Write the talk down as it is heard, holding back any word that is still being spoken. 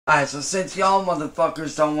Alright, so since y'all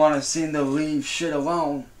motherfuckers don't want to seem to leave shit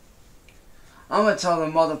alone, I'm gonna tell the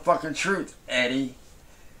motherfucking truth, Eddie.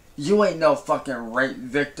 You ain't no fucking rape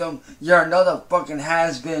victim. You're another fucking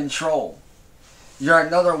has-been troll. You're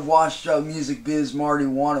another washed-up music biz Marty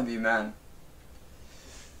wannabe, man.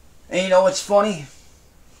 And you know what's funny?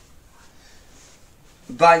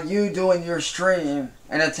 By you doing your stream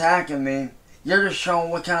and attacking me, you're just showing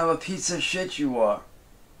what kind of a piece of shit you are.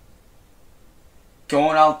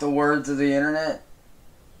 Going out the words of the internet.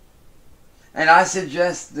 And I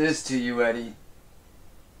suggest this to you, Eddie.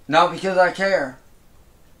 Not because I care.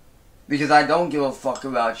 Because I don't give a fuck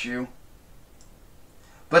about you.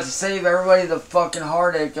 But to save everybody the fucking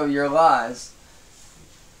heartache of your lies,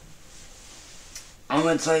 I'm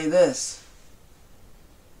gonna tell you this.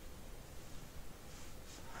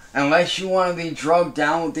 Unless you want to be drugged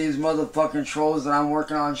down with these motherfucking trolls that I'm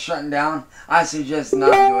working on shutting down, I suggest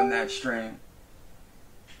not doing that stream.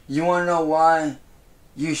 You want to know why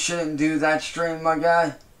you shouldn't do that stream, my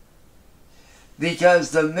guy?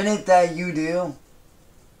 Because the minute that you do,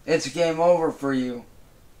 it's game over for you.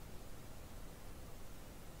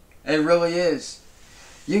 It really is.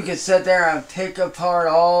 You can sit there and pick apart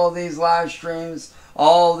all these live streams,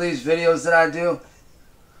 all these videos that I do.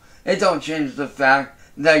 It don't change the fact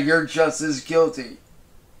that you're just as guilty.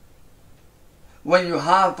 When you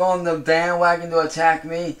hop on the bandwagon to attack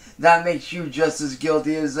me, that makes you just as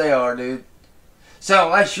guilty as they are, dude. So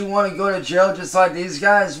unless you want to go to jail just like these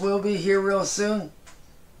guys will be here real soon,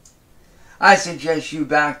 I suggest you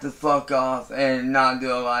back the fuck off and not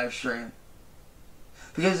do a live stream.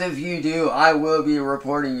 Because if you do, I will be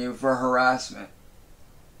reporting you for harassment.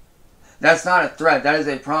 That's not a threat, that is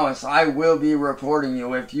a promise. I will be reporting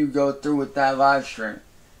you if you go through with that live stream.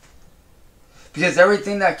 Because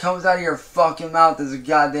everything that comes out of your fucking mouth is a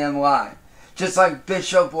goddamn lie. Just like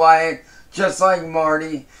Bishop Wyatt, just like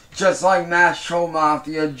Marty, just like Mass Troll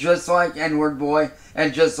Mafia, just like N-Word Boy,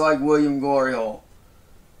 and just like William Gloryhole.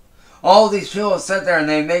 All these people sit there and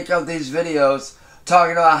they make up these videos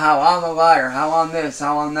talking about how I'm a liar, how I'm this,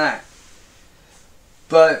 how I'm that.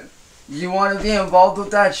 But you want to be involved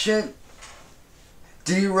with that shit?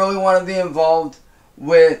 Do you really want to be involved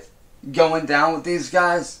with going down with these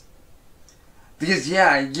guys? Because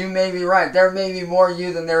yeah, you may be right. There may be more of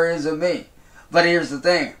you than there is of me. But here's the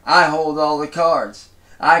thing. I hold all the cards.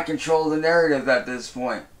 I control the narrative at this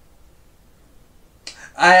point.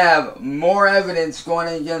 I have more evidence going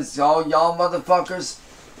against all y'all motherfuckers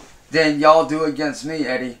than y'all do against me,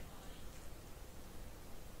 Eddie.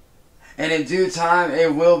 And in due time,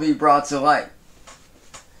 it will be brought to light.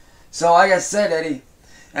 So like I said, Eddie,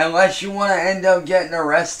 unless you want to end up getting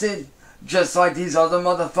arrested, just like these other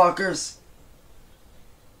motherfuckers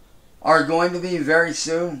are going to be very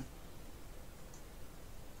soon,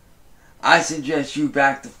 I suggest you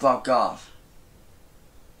back the fuck off.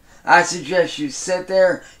 I suggest you sit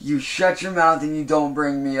there, you shut your mouth, and you don't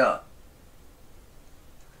bring me up.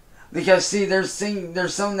 Because see, there's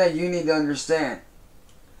something that you need to understand.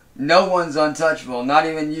 No one's untouchable, not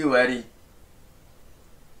even you, Eddie.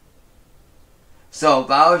 So if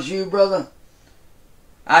I was you, brother,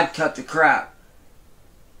 I'd cut the crap.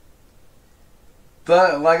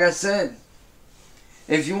 But like I said,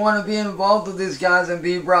 if you want to be involved with these guys and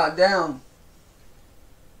be brought down,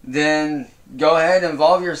 then go ahead and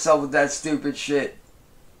involve yourself with that stupid shit.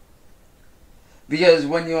 Because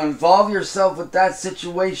when you involve yourself with that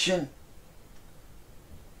situation,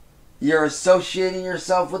 you're associating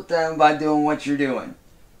yourself with them by doing what you're doing.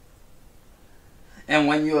 And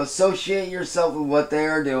when you associate yourself with what they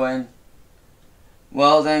are doing,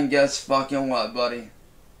 well then guess fucking what, buddy?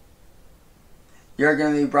 You're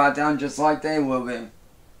going to be brought down just like they will be.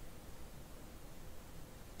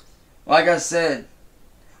 Like I said,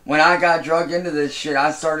 when I got drugged into this shit,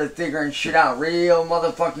 I started figuring shit out real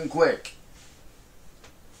motherfucking quick.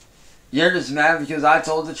 You're just mad because I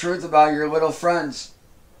told the truth about your little friends.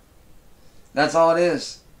 That's all it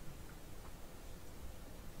is.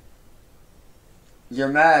 You're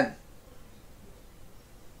mad.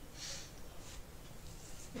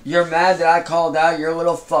 You're mad that I called out your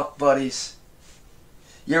little fuck buddies.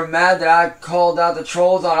 You're mad that I called out the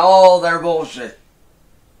trolls on all their bullshit.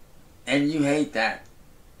 And you hate that.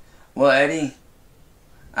 Well, Eddie,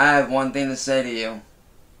 I have one thing to say to you.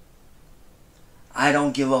 I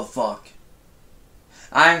don't give a fuck.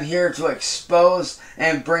 I'm here to expose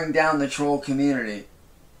and bring down the troll community.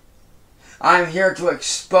 I'm here to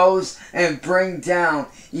expose and bring down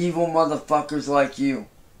evil motherfuckers like you.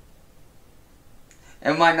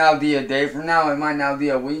 It might not be a day from now, it might not be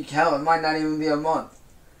a week, hell, it might not even be a month.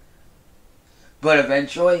 But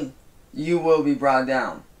eventually, you will be brought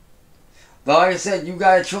down. But like I said, you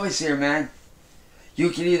got a choice here, man. You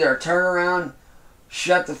can either turn around,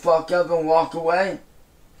 shut the fuck up and walk away,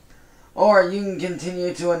 or you can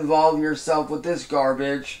continue to involve yourself with this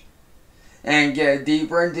garbage and get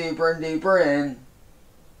deeper and deeper and deeper in,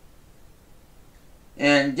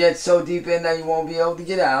 and get so deep in that you won't be able to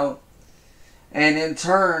get out. And in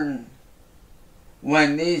turn,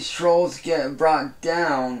 when these trolls get brought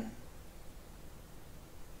down,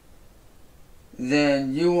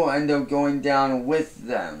 then you will end up going down with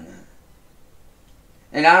them.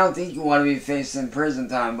 And I don't think you want to be facing prison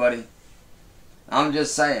time, buddy. I'm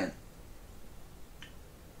just saying.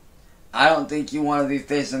 I don't think you want to be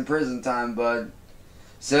facing prison time, bud.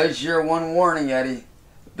 So it's your one warning, Eddie.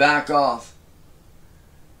 Back off.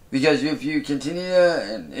 Because if you continue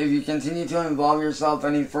to involve yourself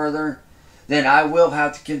any further, then I will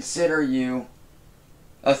have to consider you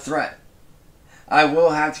a threat. I will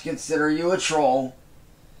have to consider you a troll,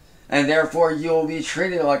 and therefore you will be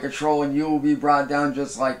treated like a troll and you will be brought down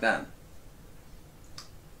just like them.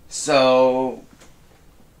 So,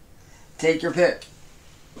 take your pick.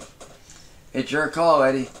 It's your call,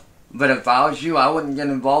 Eddie. But if I was you, I wouldn't get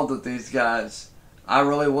involved with these guys. I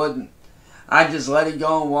really wouldn't. I'd just let it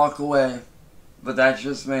go and walk away. But that's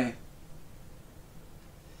just me.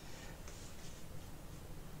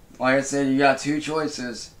 Like I said, you got two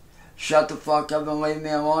choices. Shut the fuck up and leave me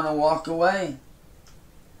alone and walk away.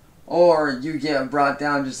 Or you get brought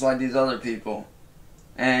down just like these other people.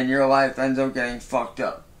 And your life ends up getting fucked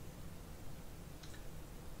up.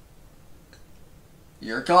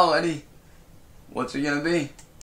 Your call, Eddie. What's it gonna be?